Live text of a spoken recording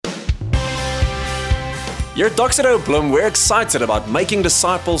Here at Doxa Bloem, we're excited about making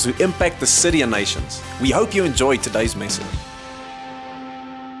disciples who impact the city and nations. We hope you enjoyed today's message.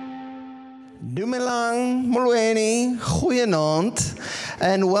 Dumelang, Molweni, goeienaand,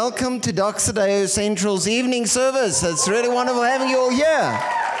 and welcome to Doxa Central's evening service. It's really wonderful having you all here.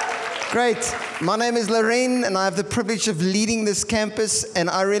 Great. My name is Lourén, and I have the privilege of leading this campus, and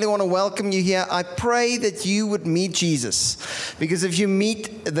I really want to welcome you here. I pray that you would meet Jesus, because if you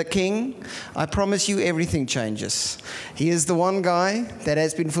meet the King, I promise you everything changes. He is the one guy that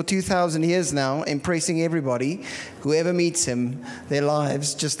has been for 2,000 years now impressing everybody. Whoever meets him, their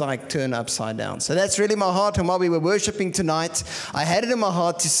lives just like turn upside down. So that's really my heart, and while we were worshiping tonight, I had it in my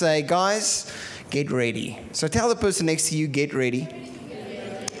heart to say, guys, get ready. So tell the person next to you, get ready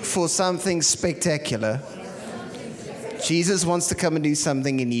for something spectacular. Jesus wants to come and do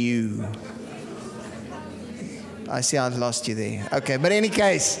something in you. I see I've lost you there. Okay, but in any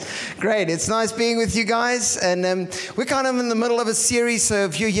case, great. It's nice being with you guys. And we're kind of in the middle of a series, so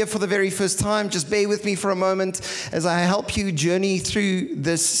if you're here for the very first time, just bear with me for a moment as I help you journey through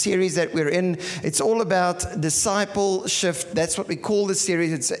this series that we're in. It's all about discipleshift. That's what we call this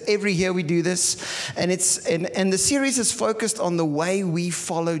series. It's every year we do this. And the series is focused on the way we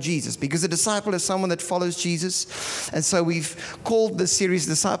follow Jesus, because a disciple is someone that follows Jesus. And so we've called this series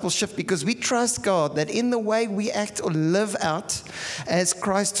Discipleshift because we trust God that in the way we act or live out as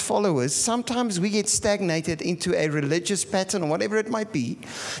Christ followers, sometimes we get stagnated into a religious pattern or whatever it might be,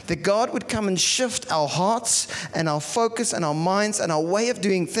 that God would come and shift our hearts and our focus and our minds and our way of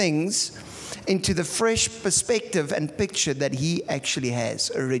doing things into the fresh perspective and picture that He actually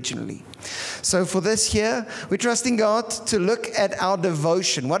has originally. So for this year, we're trusting God to look at our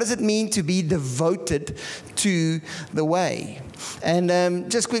devotion. What does it mean to be devoted to the way?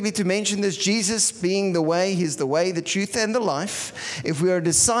 And just quickly to mention this, Jesus being the way, He's the way, the truth, and the life. If we are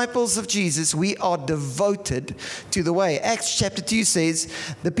disciples of Jesus, we are devoted to the way. Acts chapter 2 says,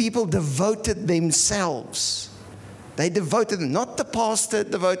 the people devoted themselves. They devoted them, not the pastor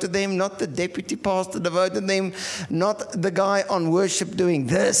devoted them, not the deputy pastor devoted them, not the guy on worship doing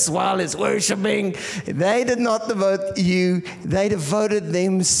this while he's worshiping. They did not devote you. They devoted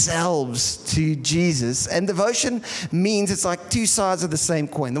themselves to Jesus. And devotion means it's like two sides of the same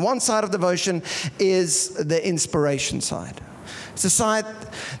coin. The one side of devotion is the inspiration side. It's the side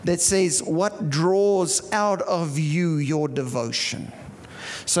that says what draws out of you your devotion.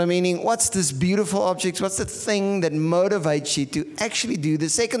 So meaning, what's this beautiful object? What's the thing that motivates you to actually do the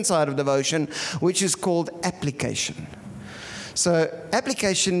second side of devotion, which is called application? So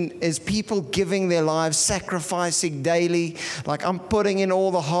application is people giving their lives, sacrificing daily, like I'm putting in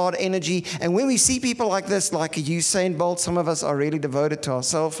all the hard energy. And when we see people like this, like a Usain Bolt, some of us are really devoted to our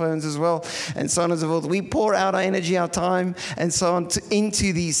cell phones as well, and so on and so forth. We pour out our energy, our time, and so on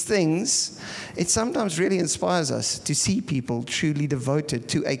into these things. It sometimes really inspires us to see people truly devoted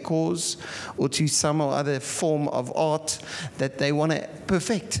to a cause or to some or other form of art that they want to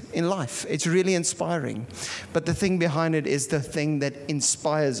perfect in life. It's really inspiring. But the thing behind it is the thing that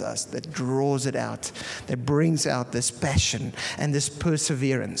inspires us, that draws it out, that brings out this passion and this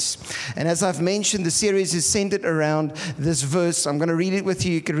perseverance. And as I've mentioned, the series is centered around this verse. I'm going to read it with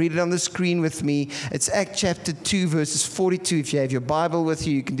you. You can read it on the screen with me. It's Acts chapter 2, verses 42. If you have your Bible with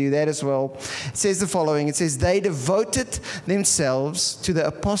you, you can do that as well. It says the following. It says, they devoted themselves to the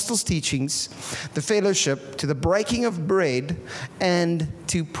apostles' teachings, the fellowship, to the breaking of bread, and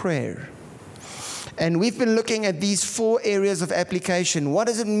to prayer. And we've been looking at these 4 areas of application. What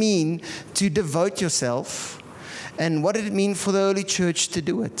does it mean to devote yourself? And what did it mean for the early church to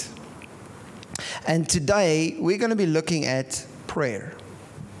do it? And today, we're going to be looking at prayer.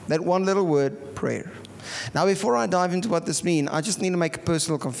 That one little word, prayer. Now, before I dive into what this means, I just need to make a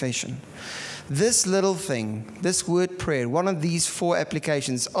personal confession. This little thing, this word prayer, one of these 4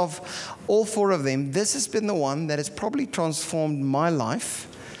 applications, of all 4 of them, this has been the one that has probably transformed my life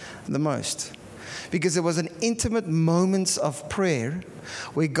the most. Because it was an intimate moments of prayer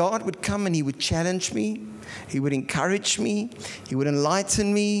where God would come and He would challenge me, He would encourage me, He would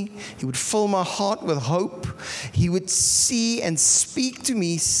enlighten me, He would fill my heart with hope. He would see and speak to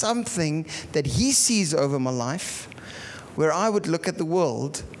me something that He sees over my life, where I would look at the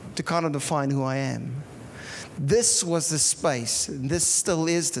world to kind of define who I am. This was the space, this still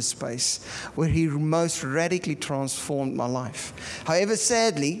is the space, where He most radically transformed my life. However,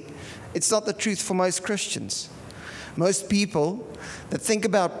 sadly, it's not the truth for most Christians. Most people that think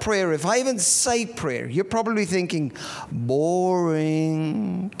about prayer, if I even say prayer, you're probably thinking,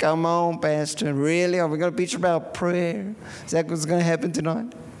 boring. Come on, Pastor. Really? Are we going to preach about prayer? Is that what's going to happen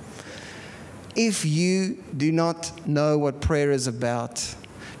tonight? If you do not know what prayer is about,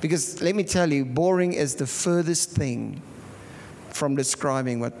 Because let me tell you, boring is the furthest thing from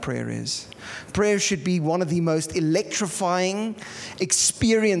describing what prayer is. Prayer should be one of the most electrifying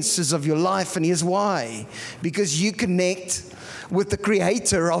experiences of your life, and here's why. Because you connect with the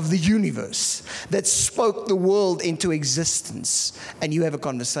creator of the universe that spoke the world into existence, and you have a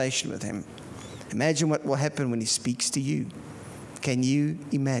conversation with him. Imagine what will happen when he speaks to you. Can you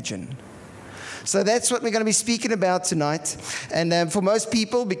imagine? So that's what we're going to be speaking about tonight. And for most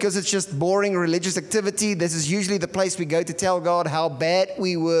people, because it's just boring religious activity, this is usually the place we go to tell God how bad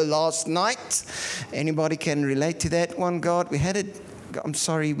we were last night. Anybody can relate to that one? God, we had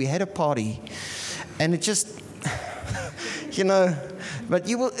a party. And it just, but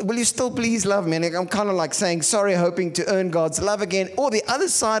will you still please love me? And I'm kind of like saying sorry, hoping to earn God's love again. Or the other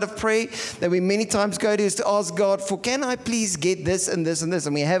side of prayer that we many times go to is to ask God for, can I please get this and this and this?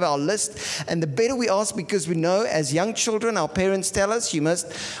 And we have our list. And the better we ask, because we know as young children, our parents tell us, you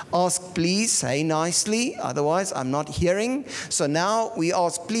must ask, please, say nicely. Otherwise, I'm not hearing. So now we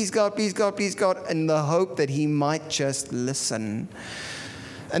ask, please God, please God, please God, in the hope that he might just listen.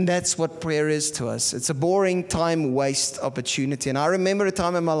 And that's what prayer is to us. It's a boring time waste opportunity. And I remember a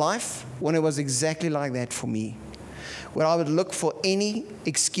time in my life when it was exactly like that for me, where I would look for any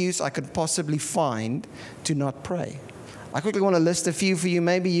excuse I could possibly find to not pray. I quickly want to list a few for you.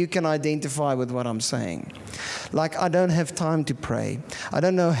 Maybe you can identify with what I'm saying. Like, I don't have time to pray. I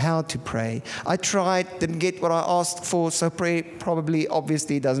don't know how to pray. I tried, didn't get what I asked for, so prayer probably,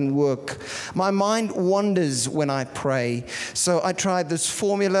 obviously doesn't work. My mind wanders when I pray. So I tried this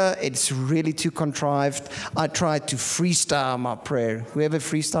formula. It's really too contrived. I tried to freestyle my prayer. Whoever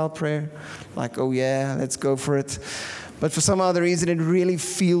freestyle prayer? Like, oh yeah, let's go for it. But for some other reason, it really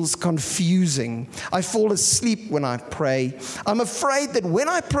feels confusing. I fall asleep when I pray. I'm afraid that when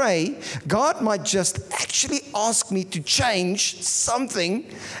I pray, God might just actually ask me to change something,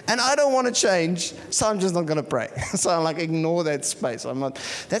 and I don't want to change, so I'm just not going to pray. So I'm like, ignore that space. I'm not.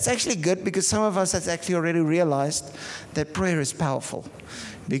 That's actually good, because some of us have actually already realized that prayer is powerful,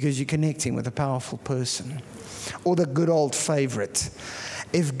 because you're connecting with a powerful person. Or the good old favorite.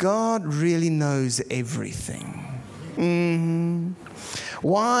 If God really knows everything,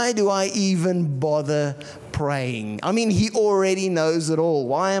 why do I even bother praying? I mean, he already knows it all.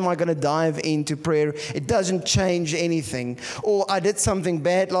 Why am I going to dive into prayer? It doesn't change anything. Or I did something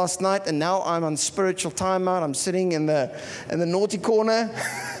bad last night, and now I'm on spiritual timeout. I'm sitting in the naughty corner.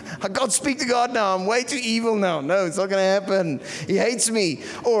 I can't speak to God now. I'm way too evil now. No, it's not going to happen. He hates me.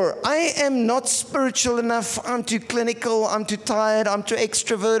 Or I am not spiritual enough. I'm too clinical. I'm too tired. I'm too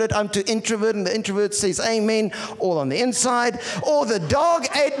extroverted. I'm too introverted. And the introvert says amen all on the inside. Or the dog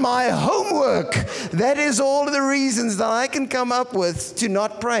ate my homework. That is all of the reasons that I can come up with to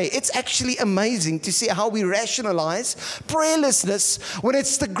not pray. It's actually amazing to see how we rationalize prayerlessness when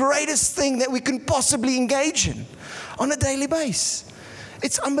it's the greatest thing that we can possibly engage in on a daily basis.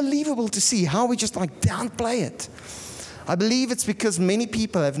 It's unbelievable to see how we just like downplay it. I believe it's because many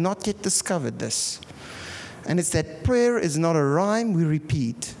people have not yet discovered this. And it's that prayer is not a rhyme we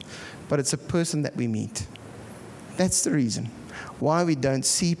repeat, but it's a person that we meet. That's the reason why we don't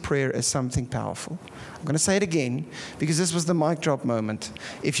see prayer as something powerful. I'm going to say it again, because this was the mic drop moment,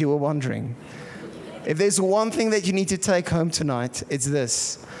 if you were wondering. If there's one thing that you need to take home tonight, it's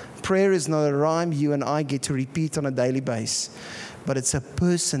this. Prayer is not a rhyme you and I get to repeat on a daily basis, but it's a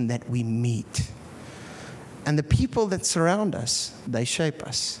person that we meet. And the people that surround us, they shape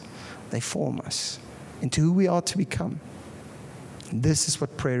us. They form us into who we are to become. This is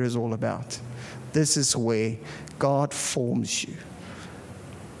what prayer is all about. This is where God forms you.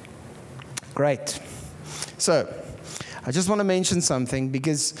 Great. So, I just want to mention something,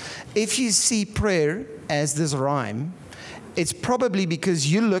 because if you see prayer as this rhyme, it's probably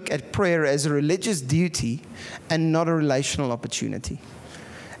because you look at prayer as a religious duty and not a relational opportunity.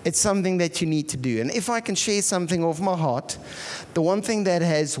 It's something that you need to do. And if I can share something off my heart, the one thing that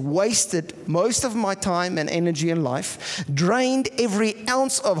has wasted most of my time and energy in life, drained every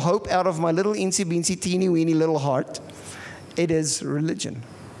ounce of hope out of my little incy-beansy, teeny-weeny little heart, it is religion.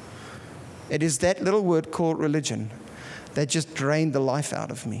 It is that little word called religion that just drained the life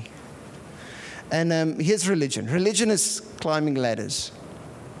out of me. And here's religion. Religion is climbing ladders.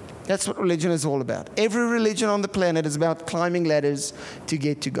 That's what religion is all about. Every religion on the planet is about climbing ladders to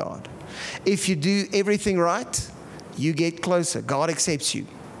get to God. If you do everything right, you get closer. God accepts you,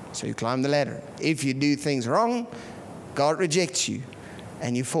 so you climb the ladder. If you do things wrong, God rejects you,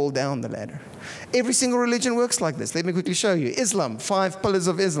 and you fall down the ladder. Every single religion works like this. Let me quickly show you. Islam, 5 pillars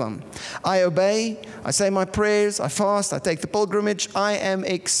of Islam. I obey, I say my prayers, I fast, I take the pilgrimage, I am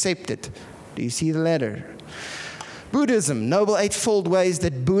accepted. Do you see the ladder? Buddhism, Noble Eightfold Ways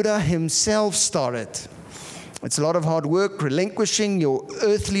that Buddha himself started. It's a lot of hard work, relinquishing your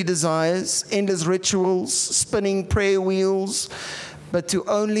earthly desires, endless rituals, spinning prayer wheels, but to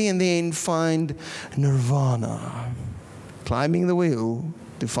only in the end find nirvana. Climbing the wheel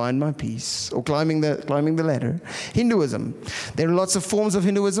to find my peace, or climbing the ladder. Hinduism. There are lots of forms of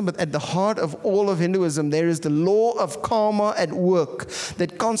Hinduism, but at the heart of all of Hinduism, there is the law of karma at work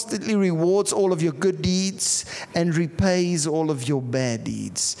that constantly rewards all of your good deeds and repays all of your bad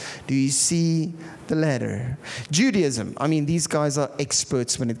deeds. Do you see the ladder? Judaism. These guys are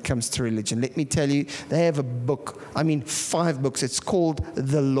experts when it comes to religion. Let me tell you, they have a book. 5 books. It's called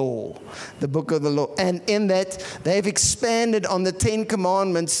The Law, the Book of the Law. And in that, they've expanded on the 10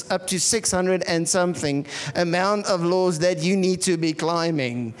 Commandments up to 600 and something amount of laws that you need to be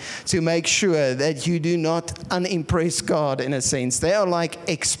climbing to make sure that you do not unimpress God, in a sense. They are like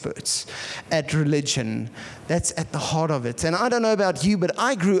experts at religion. That's at the heart of it. And I don't know about you, but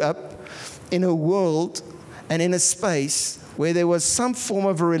I grew up in a world and in a space where there was some form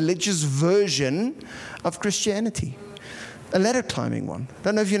of a religious version of Christianity. A ladder climbing one.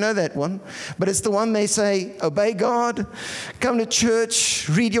 Don't know if you know that one, but it's the one they say, obey God, come to church,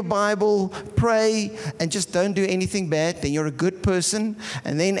 read your Bible, pray, and just don't do anything bad. Then you're a good person.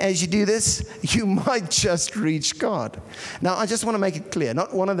 And then as you do this, you might just reach God. Now, I just want to make it clear.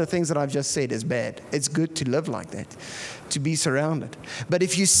 Not one of the things that I've just said is bad. It's good to live like that, to be surrounded. But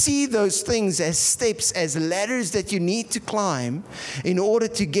if you see those things as steps, as ladders that you need to climb in order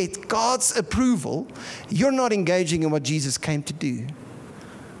to get God's approval, you're not engaging in what Jesus came to do.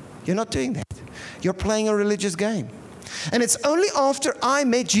 You're not doing that. You're playing a religious game. And it's only after I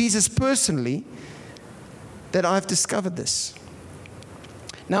met Jesus personally that I've discovered this.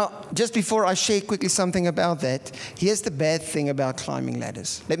 Now, just before I share quickly something about that, here's the bad thing about climbing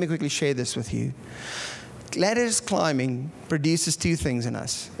ladders. Let me quickly share this with you. Ladders climbing produces 2 things in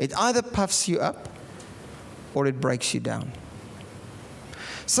us. It either puffs you up or it breaks you down.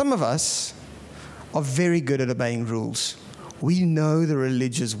 Some of us are very good at obeying rules. We know the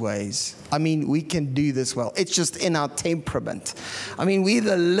religious ways. We can do this well. It's just in our temperament. We're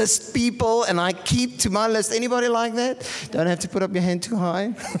the list people, and I keep to my list. Anybody like that? Don't have to put up your hand too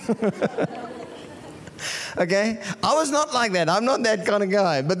high. Okay? I was not like that. I'm not that kind of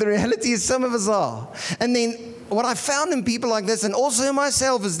guy. But the reality is some of us are. And then what I found in people like this, and also in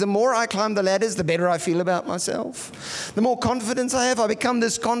myself, is the more I climb the ladders, the better I feel about myself. The more confidence I have, I become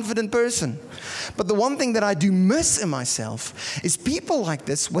this confident person. But the one thing that I do miss in myself is people like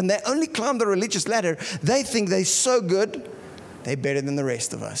this, when they only climb the religious ladder, they think they're so good, they're better than the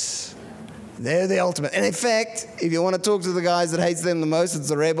rest of us. They're the ultimate. And in fact, if you want to talk to the guys that hates them the most, it's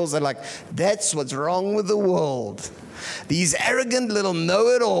the rebels. They're like, that's what's wrong with the world. These arrogant little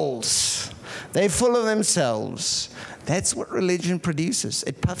know-it-alls. They're full of themselves. That's what religion produces.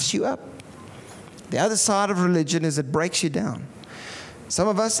 It puffs you up. The other side of religion is it breaks you down. Some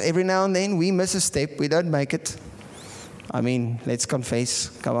of us, every now and then, we miss a step. We don't make it. Let's confess.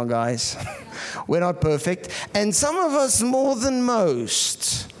 Come on, guys. We're not perfect. And some of us, more than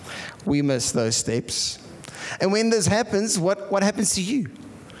most, we miss those steps. And when this happens, what happens to you?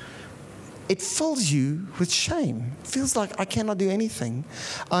 It fills you with shame. It feels like I cannot do anything.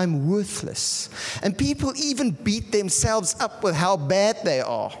 I'm worthless. And people even beat themselves up with how bad they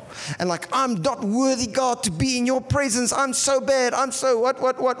are. And like, I'm not worthy, God, to be in your presence. I'm so bad. I'm so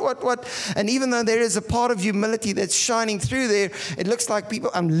what. And even though there is a part of humility that's shining through there, it looks like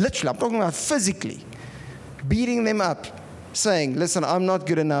people, I'm talking about physically, beating them up, saying, listen, I'm not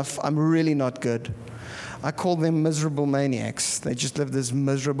good enough. I'm really not good. I call them miserable maniacs. They just live this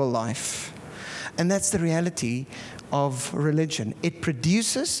miserable life. And that's the reality of religion. It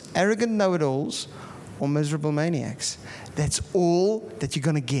produces arrogant know-it-alls or miserable maniacs. That's all that you're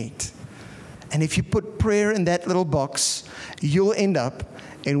going to get. And if you put prayer in that little box, you'll end up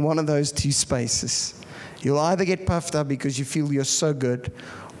in one of those 2 spaces. You'll either get puffed up because you feel you're so good,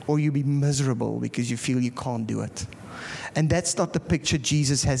 or you'll be miserable because you feel you can't do it. And that's not the picture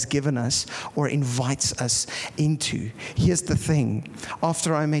Jesus has given us or invites us into. Here's the thing.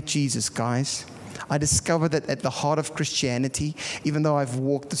 After I met Jesus, guys, I discovered that at the heart of Christianity, even though I've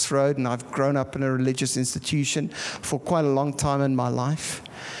walked this road and I've grown up in a religious institution for quite a long time in my life,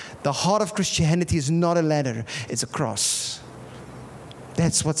 the heart of Christianity is not a ladder, it's a cross.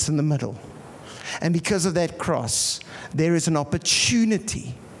 That's what's in the middle. And because of that cross, there is an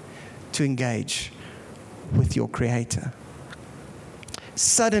opportunity to engage with your Creator.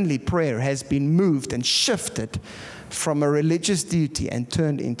 Suddenly, prayer has been moved and shifted from a religious duty and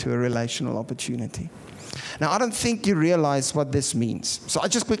turned into a relational opportunity. Now, I don't think you realize what this means. So I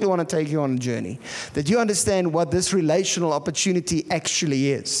just quickly want to take you on a journey, that you understand what this relational opportunity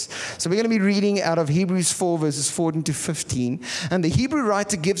actually is. So we're going to be reading out of Hebrews 4, verses 14 to 15. And the Hebrew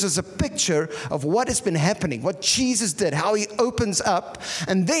writer gives us a picture of what has been happening, what Jesus did, how he opens up.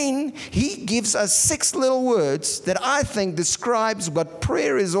 And then he gives us 6 little words that I think describes what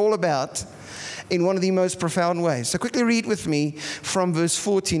prayer is all about in one of the most profound ways. So quickly read with me from verse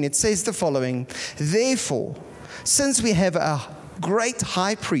 14. It says the following: Therefore, since we have a great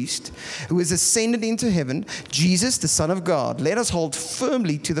high priest who is ascended into heaven, Jesus, the Son of God, let us hold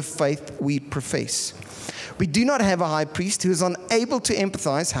firmly to the faith we profess. We do not have a high priest who is unable to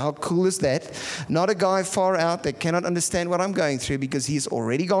empathize. How cool is that? Not a guy far out that cannot understand what I'm going through because he's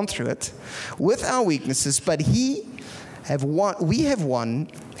already gone through it with our weaknesses, but we have one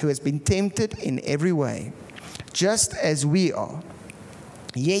who has been tempted in every way, just as we are.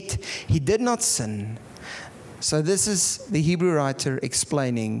 Yet he did not sin. So this is the Hebrew writer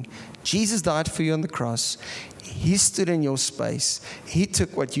explaining, Jesus died for you on the cross. He stood in your space. He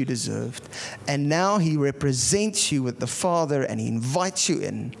took what you deserved. And now he represents you with the Father, and he invites you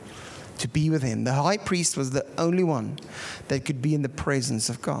in to be with him. The high priest was the only one that could be in the presence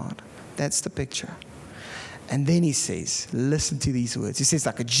of God. That's the picture. And then he says, listen to these words. He says,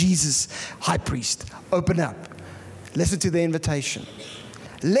 like a Jesus high priest, open up. Listen to the invitation.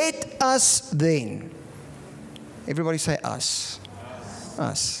 Let us then, everybody say us.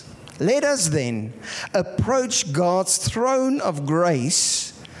 Us. Let us then approach God's throne of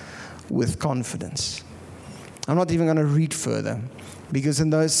grace with confidence. I'm not even going to read further, because in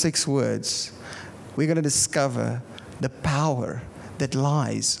those 6 words, we're going to discover the power that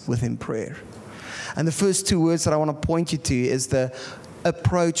lies within prayer. And the first 2 words that I want to point you to is the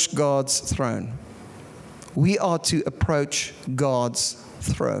approach God's throne. We are to approach God's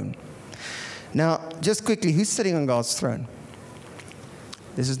throne. Now, just quickly, who's sitting on God's throne?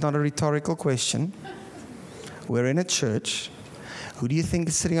 This is not a rhetorical question. We're in a church. Who do you think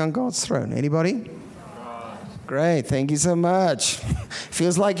is sitting on God's throne? Anybody? Great, thank you so much.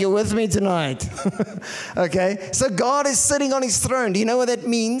 Feels like you're with me tonight. Okay, so God is sitting on his throne. Do you know what that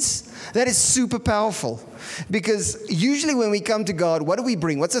means? That is super powerful. Because usually when we come to God, what do we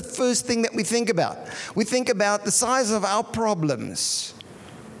bring? What's the first thing that we think about? We think about the size of our problems.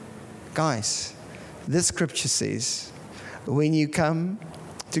 Guys, this scripture says, when you come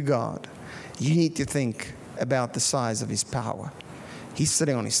to God, you need to think about the size of his power. He's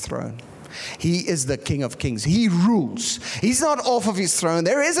sitting on his throne. He is the King of Kings. He rules. He's not off of his throne.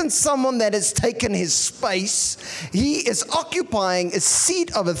 There isn't someone that has taken his space. He is occupying a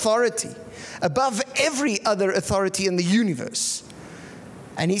seat of authority above every other authority in the universe.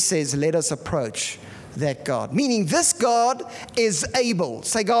 And he says, let us approach that God. Meaning this God is able.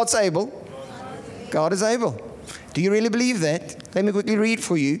 Say, God's able. God is able. Do you really believe that? Let me quickly read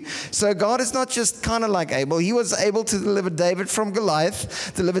for you. So God is not just kind of like able. He was able to deliver David from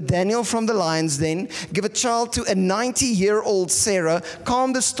Goliath, deliver Daniel from the lion's den, give a child to a 90-year-old Sarah,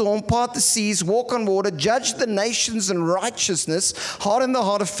 calm the storm, part the seas, walk on water, judge the nations in righteousness, harden the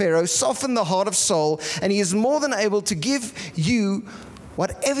heart of Pharaoh, soften the heart of Saul, and he is more than able to give you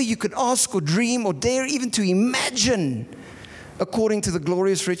whatever you could ask or dream or dare even to imagine, according to the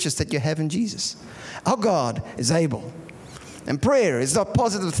glorious riches that you have in Jesus. Our God is able. And prayer is not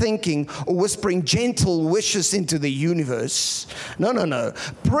positive thinking or whispering gentle wishes into the universe. No, no, no.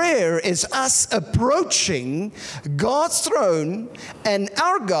 Prayer is us approaching God's throne, and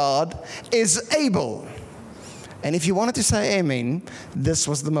our God is able. And if you wanted to say amen, this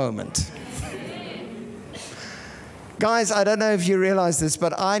was the moment. Guys, I don't know if you realize this,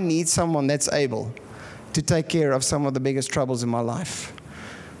 but I need someone that's able to take care of some of the biggest troubles in my life.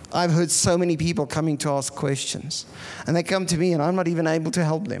 I've heard so many people coming to ask questions, and they come to me and I'm not even able to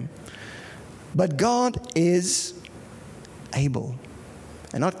help them. But God is able.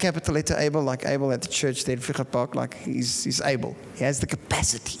 And not capital letter able, like able at the church there at Vlugge Park, like he's able. He has the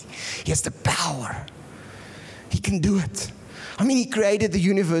capacity. He has the power. He can do it. I mean, he created the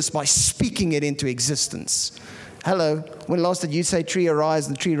universe by speaking it into existence. Hello, when last did you say tree arise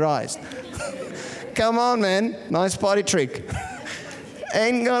and the tree rise? Come on, man. Nice party trick.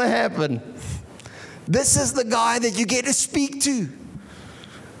 Ain't gonna happen. This is the guy that you get to speak to.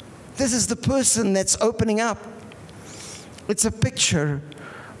 This is the person that's opening up. It's a picture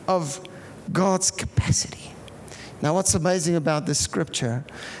of God's capacity. Now, what's amazing about this scripture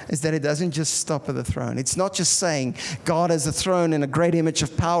is that it doesn't just stop at the throne. It's not just saying God has a throne in a great image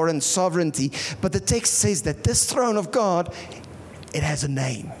of power and sovereignty, but the text says that this throne of God, it has a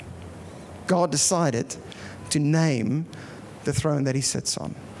name. God decided to name the throne that he sits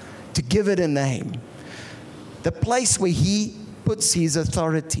on, to give it a name. The place where he puts his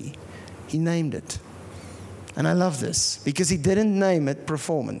authority. He named it. And I love this because he didn't name it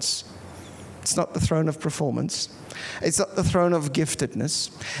performance. It's not the throne of performance. It's not the throne of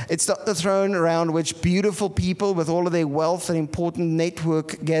giftedness. It's not the throne around which beautiful people with all of their wealth and important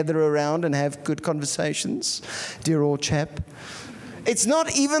network gather around and have good conversations. Dear old chap. It's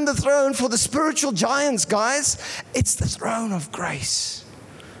not even the throne for the spiritual giants, guys. It's the throne of grace.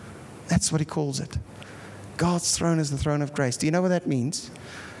 That's what he calls it. God's throne is the throne of grace. Do you know what that means?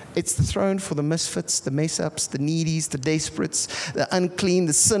 It's the throne for the misfits, the mess-ups, the needies, the desperates, the unclean,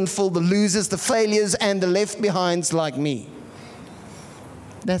 the sinful, the losers, the failures, and the left-behinds like me.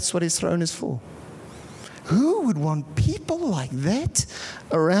 That's what his throne is for. Who would want people like that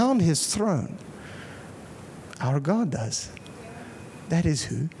around his throne? Our God does. That is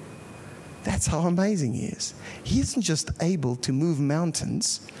who. That's how amazing he is. He isn't just able to move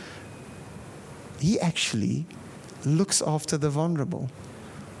mountains. He actually looks after the vulnerable,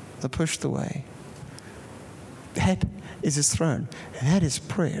 the pushed away. That is his throne. That is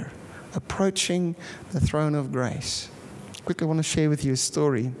prayer, approaching the throne of grace. Quickly, I want to share with you a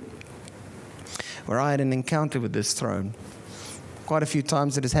story where I had an encounter with this throne. Quite a few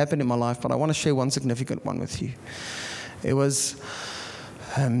times it has happened in my life, but I want to share one significant one with you. It was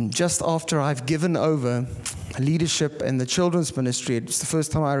just after I've given over leadership in the children's ministry. It's the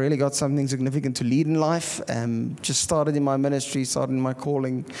first time I really got something significant to lead in life. Just started in my ministry, started in my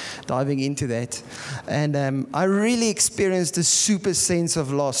calling, diving into that. And I really experienced a super sense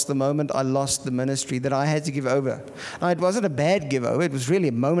of loss the moment I lost the ministry that I had to give over. Now, it wasn't a bad give over. It was really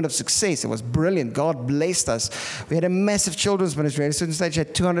a moment of success. It was brilliant. God blessed us. We had a massive children's ministry. At a certain stage, I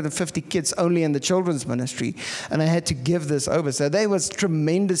had 250 kids only in the children's ministry, and I had to give this over. So there was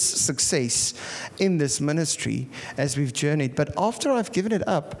tremendous success in this ministry as we've journeyed. But after I've given it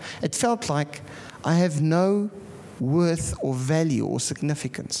up, it felt like I have no worth or value or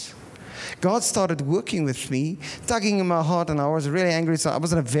significance. God started working with me, tugging in my heart, and I was really angry. So I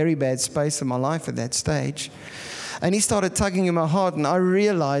was in a very bad space in my life at that stage. And he started tugging in my heart, and I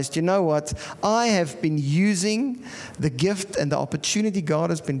realized, you know what? I have been using the gift and the opportunity God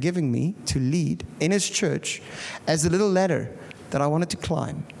has been giving me to lead in his church as a little ladder that I wanted to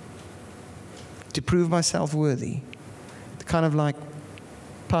climb, to prove myself worthy, to kind of like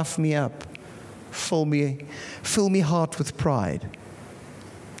puff me up, fill me heart with pride.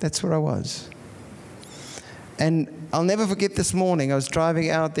 That's where I was. And I'll never forget this morning. I was driving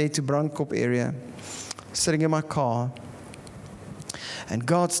out there to Brandkop area, sitting in my car, and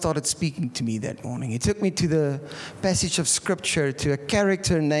God started speaking to me that morning. He took me to the passage of Scripture, to a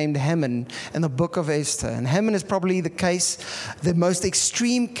character named Haman in the book of Esther. And Haman is probably the most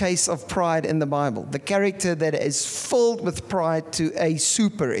extreme case of pride in the Bible. The character that is filled with pride to a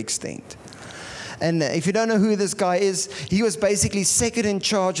super extent. And if you don't know who this guy is, he was basically second in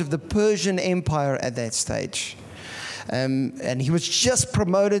charge of the Persian Empire at that stage. And he was just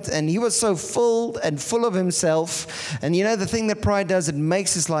promoted, and he was so full of himself. And you know, the thing that pride does, it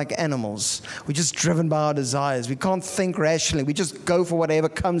makes us like animals. We're just driven by our desires. We can't think rationally. We just go for whatever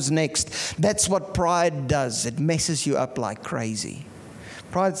comes next. That's what pride does. It messes you up like crazy.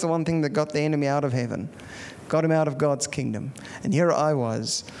 Pride's the one thing that got the enemy out of heaven, got him out of God's kingdom. And here I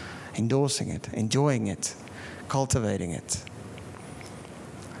was, endorsing it, enjoying it, cultivating it.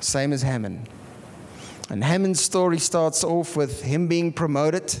 Same as Haman. And Haman's story starts off with him being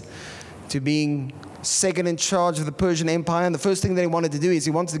promoted to being second in charge of the Persian Empire. And the first thing that he wanted to do is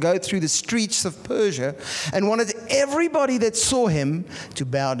he wanted to go through the streets of Persia and wanted everybody that saw him to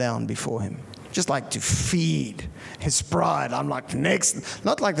bow down before him. Just like to feed his pride. I'm like, next.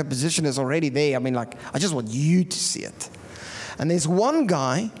 Not like the position is already there. I mean, like, I just want you to see it. And there's one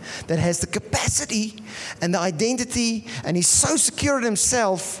guy that has the capacity and the identity, and he's so secure in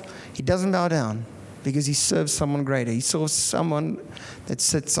himself, he doesn't bow down. Because he serves someone greater. He serves someone that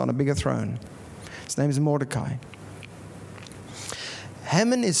sits on a bigger throne. His name is Mordecai.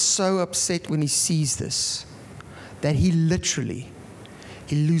 Haman is so upset when he sees this that he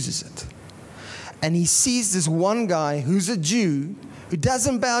loses it. And he sees this one guy who's a Jew who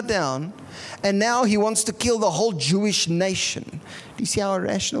doesn't bow down, and now he wants to kill the whole Jewish nation. Do you see how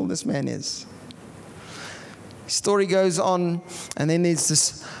irrational this man is? His story goes on, and then there's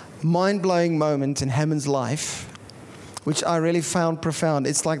this mind-blowing moment in Haman's life, which I really found profound.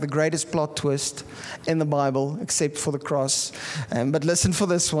 It's like the greatest plot twist in the Bible, except for the cross. But listen for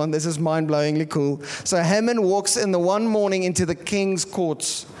this one. This is mind-blowingly cool. So Haman walks in the one morning into the king's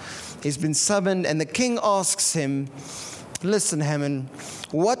courts. He's been summoned, and the king asks him, listen, Haman,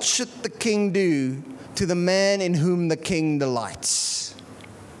 what should the king do to the man in whom the king delights?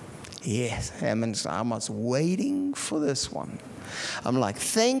 Yes, Haman's, I was waiting for this one. I'm like,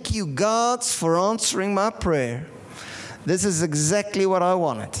 thank you, God, for answering my prayer. This is exactly what I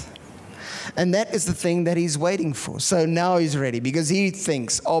wanted. And that is the thing that he's waiting for. So now he's ready because he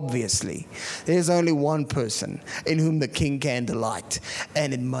thinks, obviously, there's only one person in whom the king can delight,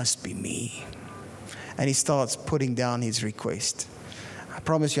 and it must be me. And he starts putting down his request. I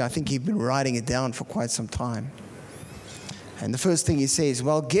promise you, I think he'd been writing it down for quite some time. And the first thing he says,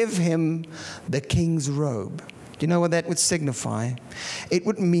 well, give him the king's robe. Do you know what that would signify? It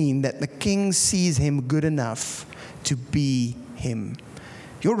would mean that the king sees him good enough to be him.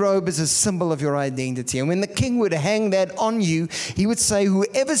 Your robe is a symbol of your identity. And when the king would hang that on you, he would say,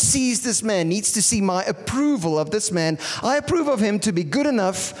 whoever sees this man needs to see my approval of this man. I approve of him to be good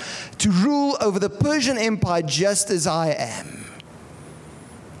enough to rule over the Persian Empire just as I am.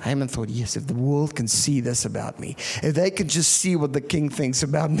 Haman thought, yes, if the world can see this about me, if they could just see what the king thinks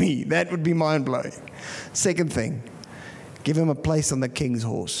about me, that would be mind-blowing. Second thing, give him a place on the king's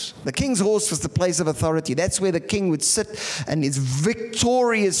horse. The king's horse was the place of authority. That's where the king would sit, and his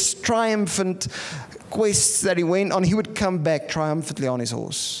victorious, triumphant quests that he went on, he would come back triumphantly on his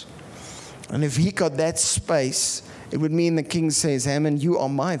horse. And if he got that space, it would mean the king says, Haman, you are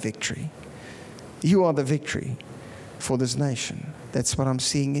my victory. You are the victory for this nation. That's what I'm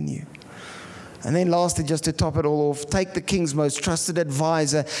seeing in you. And then lastly, just to top it all off, take the king's most trusted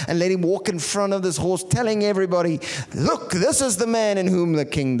advisor and let him walk in front of this horse, telling everybody, look, this is the man in whom the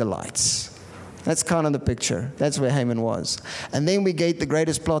king delights. That's kind of the picture. That's where Haman was. And then we get the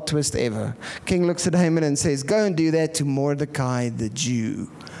greatest plot twist ever. King looks at Haman and says, go and do that to Mordecai the Jew.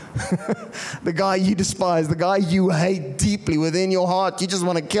 The guy you despise, the guy you hate deeply within your heart. You just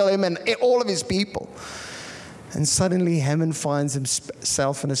want to kill him and all of his people. And suddenly Haman finds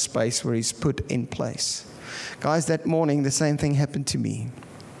himself in a space where he's put in place. Guys, that morning the same thing happened to me.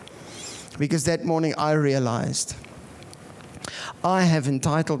 Because that morning I realized I have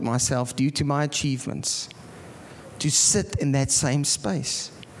entitled myself, due to my achievements, to sit in that same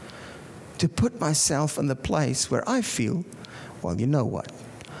space. To put myself in the place where I feel, well, you know what?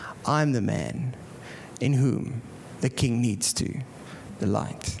 I'm the man in whom the king needs to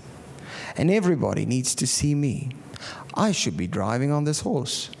delight. And everybody needs to see me. I should be driving on this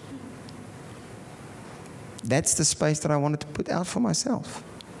horse. That's the space that I wanted to put out for myself.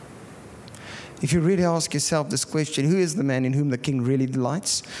 If you really ask yourself this question, who is the man in whom the king really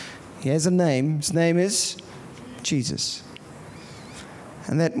delights? He has a name. His name is Jesus.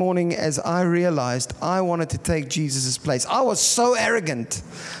 And that morning, as I realized I wanted to take Jesus' place, I was so arrogant,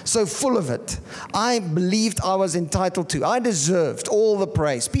 so full of it. I believed I was entitled to. I deserved all the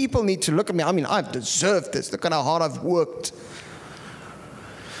praise. People need to look at me. I mean, I've deserved this. Look at how hard I've worked.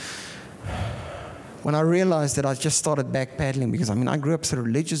 When I realized that, I just started backpedaling because, I grew up as a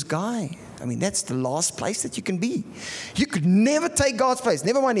religious guy. That's the last place that you can be. You could never take God's place.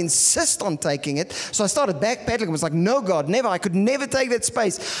 Never mind insist on taking it. So I started backpedaling. It was like, no, God, never. I could never take that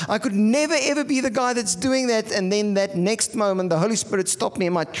space. I could never, ever be the guy that's doing that. And then that next moment, the Holy Spirit stopped me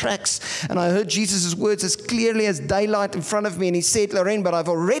in my tracks. And I heard Jesus' words as clearly as daylight in front of me. And he said, Lourén, but I've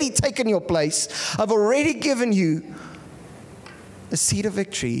already taken your place. I've already given you a seat of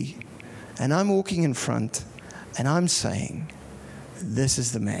victory. And I'm walking in front. And I'm saying, this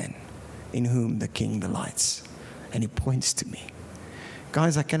is the man in whom the king delights. And he points to me.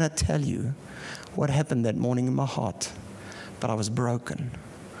 Guys, I cannot tell you what happened that morning in my heart, but I was broken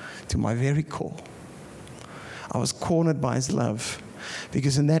to my very core. I was cornered by his love,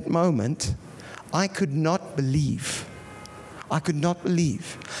 because in that moment, I could not believe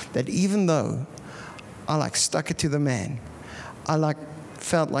that even though I stuck it to the man, I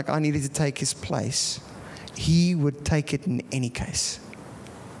felt like I needed to take his place, he would take it in any case.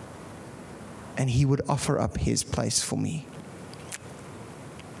 And he would offer up his place for me.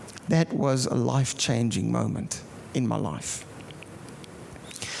 That was a life-changing moment in my life.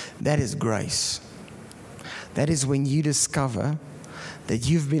 That is grace. That is when you discover that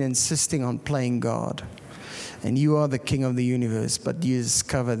you've been insisting on playing God, and you are the king of the universe, but you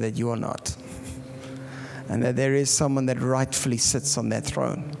discover that you are not. And that there is someone that rightfully sits on that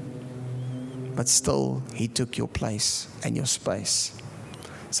throne. But still, he took your place and your space.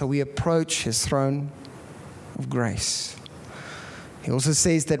 So we approach his throne of grace. He also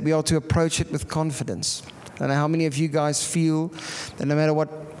says that we are to approach it with confidence. I don't know how many of you guys feel that no matter what,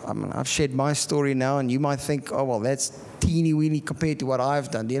 I've shared my story now, and you might think, oh, well, that's teeny-weeny compared to what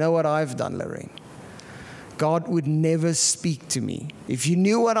I've done. Do you know what I've done, Lourén? God would never speak to me. If you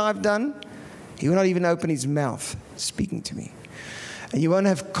knew what I've done, he would not even open his mouth speaking to me. And you won't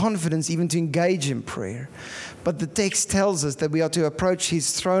have confidence even to engage in prayer. But the text tells us that we are to approach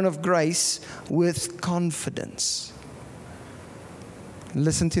His throne of grace with confidence.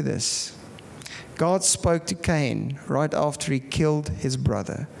 Listen to this. God spoke to Cain right after he killed his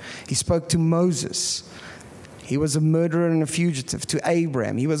brother. He spoke to Moses. He was a murderer and a fugitive. To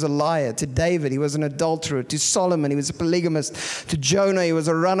Abraham, he was a liar. To David, he was an adulterer. To Solomon, he was a polygamist. To Jonah, he was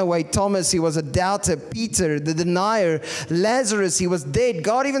a runaway. Thomas, he was a doubter. Peter, the denier. Lazarus, he was dead.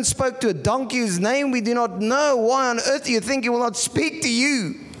 God even spoke to a donkey whose name we do not know. Why on earth do you think He will not speak to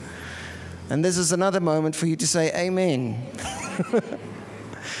you? And this is another moment for you to say, Amen.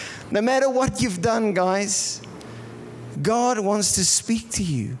 No matter what you've done, guys, God wants to speak to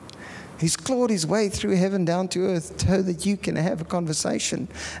you. He's clawed His way through heaven down to earth so that you can have a conversation,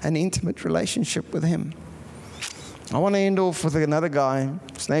 an intimate relationship with Him. I want to end off with another guy.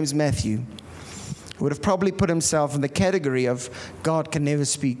 His name's Matthew. Who would have probably put himself in the category of, God can never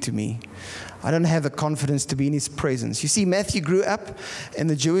speak to me. I don't have the confidence to be in His presence. You see, Matthew grew up in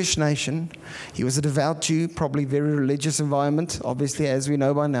the Jewish nation. He was a devout Jew, probably very religious environment, obviously, as we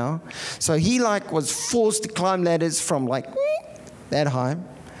know by now. So he was forced to climb ladders from that high.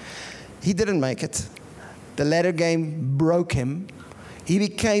 He didn't make it. The ladder game broke him. He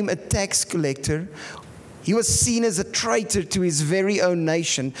became a tax collector. He was seen as a traitor to his very own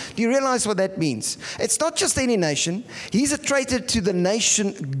nation. Do you realize what that means? It's not just any nation. He's a traitor to the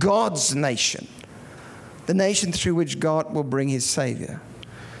nation, God's nation. The nation through which God will bring His Savior.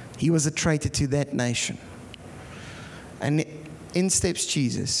 He was a traitor to that nation. And in steps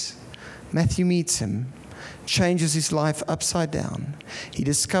Jesus. Matthew meets Him, changes his life upside down. He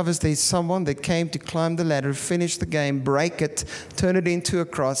discovers there's someone that came to climb the ladder, finish the game, break it, turn it into a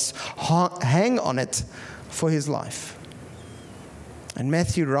cross, hang on it for his life. And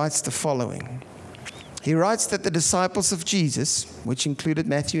Matthew writes the following. He writes that the disciples of Jesus, which included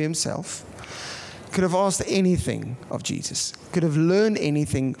Matthew himself, could have asked anything of Jesus, could have learned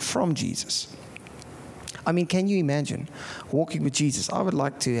anything from Jesus. I mean, can you imagine walking with Jesus? I would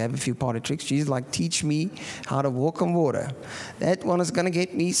like to have a few party tricks. Jesus, teach me how to walk on water. That one is going to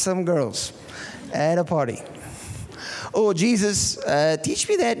get me some girls at a party. Oh, Jesus, teach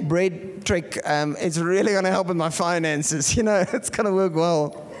me that bread trick. It's really going to help with my finances. It's going to work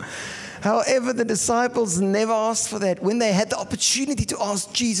well. However, the disciples never asked for that. When they had the opportunity to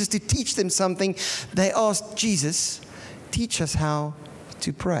ask Jesus to teach them something, they asked Jesus, teach us how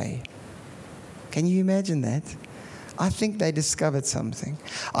to pray. Can you imagine that? I think they discovered something.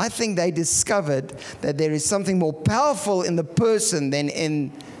 I think they discovered that there is something more powerful in the person than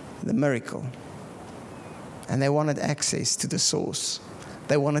in the miracle. And they wanted access to the source.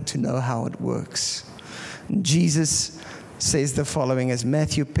 They wanted to know how it works. Jesus says the following as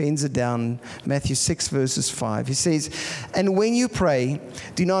Matthew pens it down, Matthew 6 verses 5. He says, and when you pray,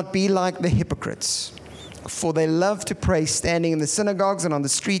 do not be like the hypocrites, for they love to pray standing in the synagogues and on the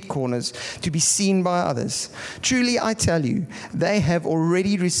street corners to be seen by others. Truly, I tell you, they have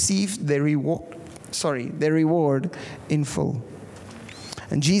already received their reward in full.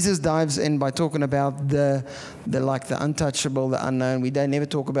 And Jesus dives in by talking about the untouchable, the unknown. We don't never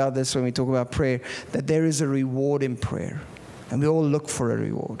talk about this when we talk about prayer, that there is a reward in prayer. And we all look for a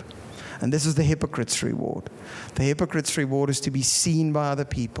reward. And this is the hypocrite's reward. The hypocrite's reward is to be seen by other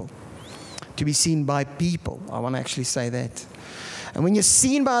people. To be seen by people. I want to actually say that. And when you're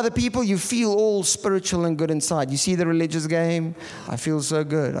seen by other people, you feel all spiritual and good inside. You see the religious game? I feel so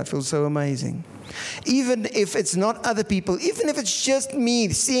good. I feel so amazing. Even if it's not other people, even if it's just me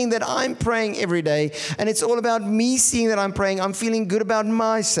seeing that I'm praying every day, and it's all about me seeing that I'm praying, I'm feeling good about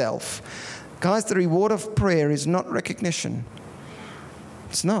myself. Guys, the reward of prayer is not recognition.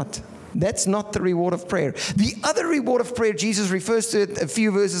 It's not. That's not the reward of prayer. The other reward of prayer, Jesus refers to it a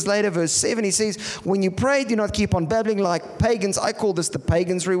few verses later, verse 7. He says, when you pray, do not keep on babbling like pagans. I call this the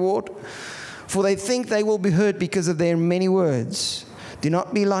pagan's reward. For they think they will be heard because of their many words. Do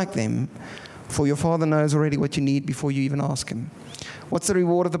not be like them, for your Father knows already what you need before you even ask Him. What's the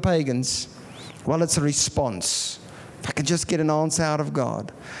reward of the pagans? Well, it's a response. If I can just get an answer out of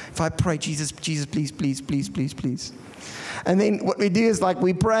God. If I pray, Jesus, please, please, please, please, please. And then what we do is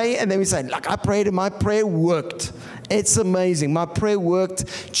we pray and then we say, I prayed and my prayer worked. It's amazing. My prayer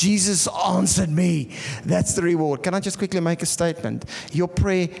worked. Jesus answered me. That's the reward. Can I just quickly make a statement? Your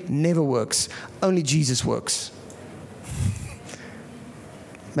prayer never works. Only Jesus works.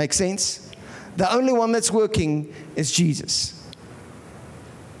 Make sense? The only one that's working is Jesus.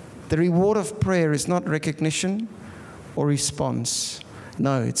 The reward of prayer is not recognition or response.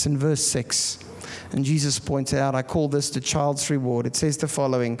 No, it's in verse 6. And Jesus pointed out, I call this the child's reward. It says the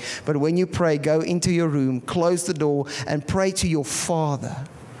following, but when you pray, go into your room, close the door, and pray to your Father.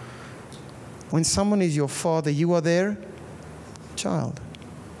 When someone is your father, you are their child.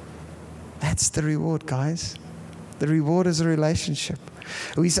 That's the reward, guys. The reward is a relationship.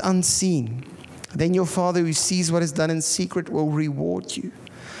 Who is unseen. Then your Father who sees what is done in secret will reward you.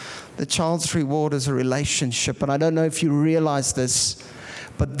 The child's reward is a relationship. And I don't know if you realize this,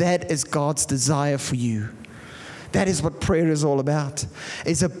 but that is God's desire for you. That is what prayer is all about.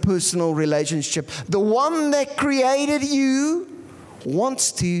 It's a personal relationship. The one that created you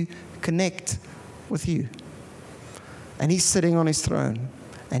wants to connect with you. And He's sitting on His throne.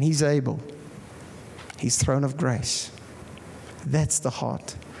 And He's able. His throne of grace. That's the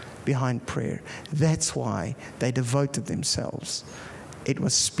heart behind prayer. That's why they devoted themselves. It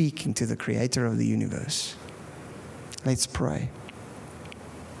was speaking to the Creator of the universe. Let's pray.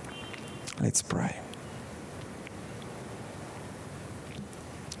 Let's pray.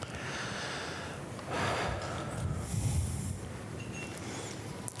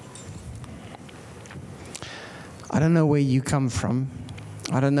 I don't know where you come from.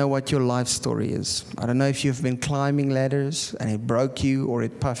 I don't know what your life story is. I don't know if you've been climbing ladders and it broke you or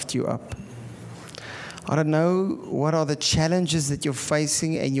it puffed you up. I don't know what are the challenges that you're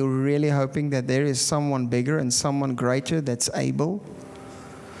facing, and you're really hoping that there is someone bigger and someone greater that's able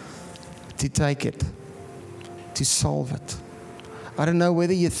to take it, to solve it. I don't know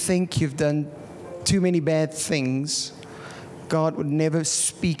whether you think you've done too many bad things. God would never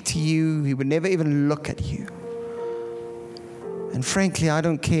speak to you. He would never even look at you. And frankly, I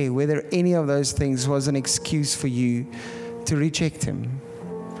don't care whether any of those things was an excuse for you to reject Him,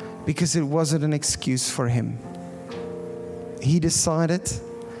 because it wasn't an excuse for Him. He decided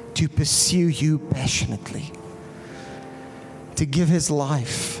to pursue you passionately, to give His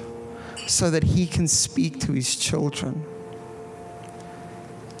life so that He can speak to His children.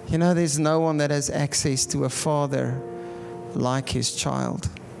 You know, there's no one that has access to a father like His child.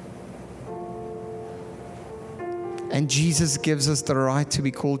 And Jesus gives us the right to be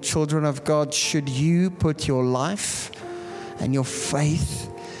called children of God should you put your life and your faith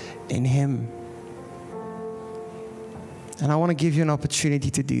in Him. And I want to give you an opportunity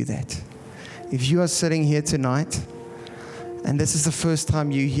to do that. If you are sitting here tonight, and this is the first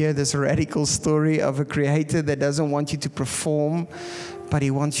time you hear this radical story of a Creator that doesn't want you to perform, but He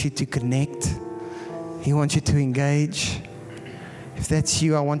wants you to connect. He wants you to engage. If that's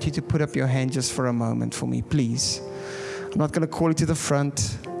you, I want you to put up your hand just for a moment for me, please. I'm not going to call you to the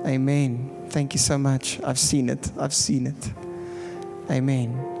front. Amen. Thank you so much. I've seen it. I've seen it.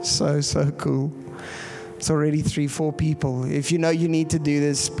 Amen. So cool. It's already 3-4 people. If you know you need to do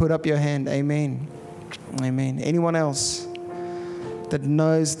this, put up your hand. Amen. Amen. Anyone else that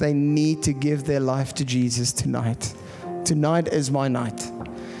knows they need to give their life to Jesus tonight? Tonight is my night.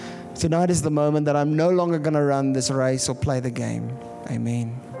 Tonight is the moment that I'm no longer going to run this race or play the game.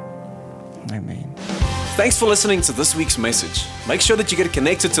 Amen. Amen. Thanks for listening to this week's message. Make sure that you get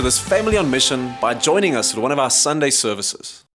connected to this family on mission by joining us at one of our Sunday services.